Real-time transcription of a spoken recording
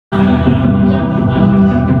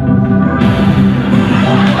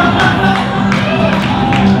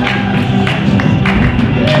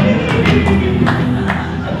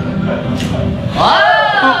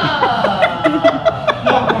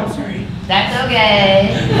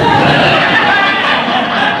okay.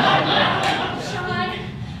 Sean,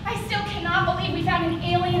 I still cannot believe we found an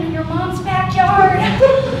alien in your mom's backyard.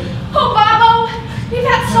 Oh, Bobo, we've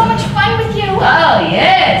had so much fun with you. Oh,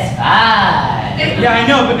 yes, fine. Yeah, I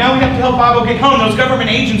know, but now we have to help Bobo get home. Those government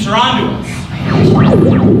agents are onto us.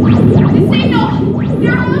 The signal,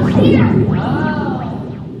 they're almost here. Oh,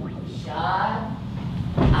 Sean,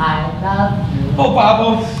 I love you. Oh,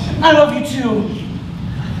 Bobo, I love you too.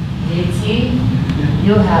 Dixie,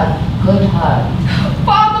 you have good heart.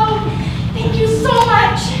 Bobo, thank you so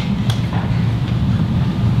much.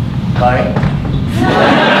 Corey?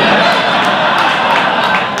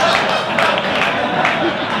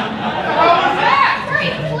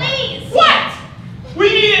 Hurry, please. What? We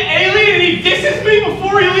need an alien and he disses me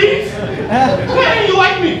before he leaves? Why don't you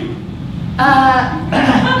like me?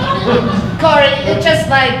 Corey, it's just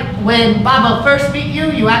like when Baba first meet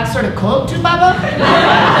you, you act sort of cold to Baba.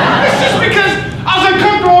 It's just because I was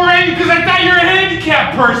uncomfortable already because I thought you were a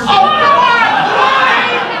handicapped person. Oh, come on! Why?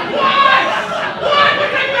 What? What?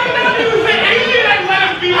 What I found out he was an alien, I'd let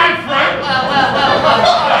him be my friend. Well.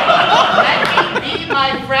 Let me be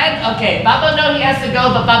my friend. Okay, Baba know he has to go,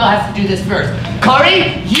 but Baba has to do this first.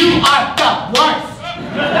 Corey, you are the worst.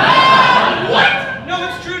 What? No,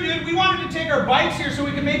 that's true, dude. We wanted to take our bikes here so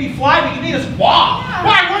we could maybe fly, but you made us walk.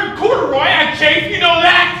 Why? We're in corduroy. I chafe, you know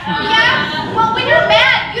that. Yeah, well, when you're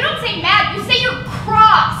mad, you don't say mad, you say you're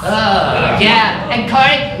cross. Yeah. And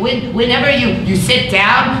Corey, whenever you sit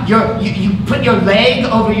down, you put your leg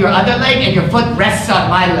over your other leg, and your foot rests on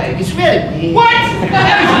my leg. It's really weird. What?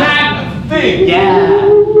 That is not a thing. Yeah.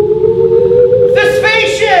 The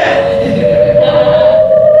spaceship!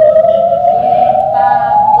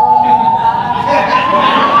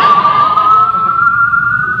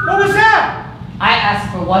 What was that? I asked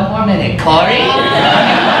for one more minute, Corey.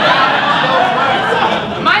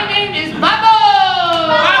 My name is Babo!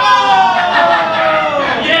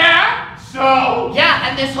 Yeah? So? Yeah,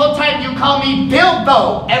 and this whole time you call me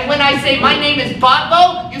Bilbo. And when I say my name is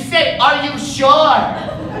Babo, you say, are you sure?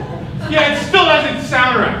 Yeah, it still doesn't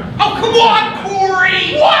sound right. Oh, come on,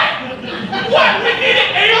 Corey! What? What? We need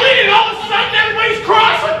an alien and all of a sudden everybody's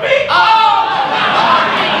cross with me? Oh,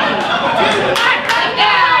 Corey! Do not right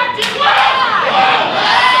now! Do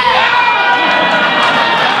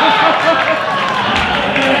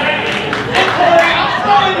Corey, I'm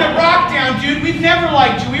throwing the rock down, dude. We've never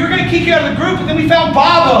liked you. We were gonna kick you out of the group, but then we found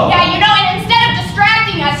Bobo. Yeah, you know, and instead of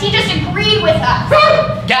distracting us, he just agreed with us.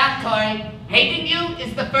 Yeah, Corey. Hating you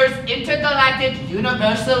is the first intergalactic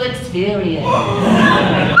universal experience. Oh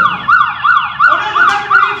no, the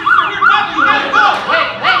government agents are here, Bobo. You gotta go.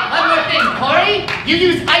 Wait, one more thing, Corey. You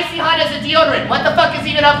use Icy Hot as a deodorant. What the fuck is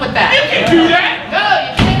even up with that? You can do that. No,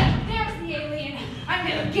 you can't. There's the alien. I'm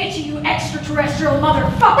gonna get you, you extraterrestrial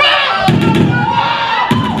motherfucker.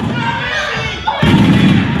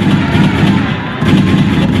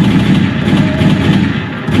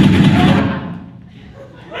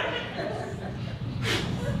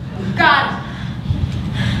 God.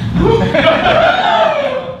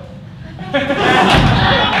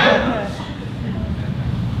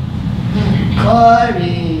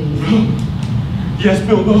 Corey. Yes,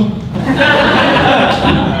 Bilbo.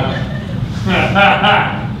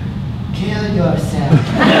 Kill yourself.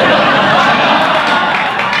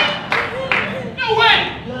 No way!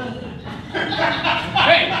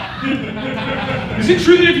 Hey! Is it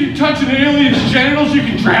true that if you touch an alien's genitals, you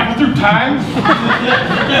can travel through time?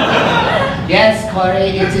 Yes,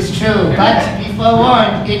 Corey, it is true. But be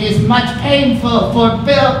forewarned, it is much painful for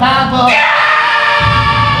Bill Babo.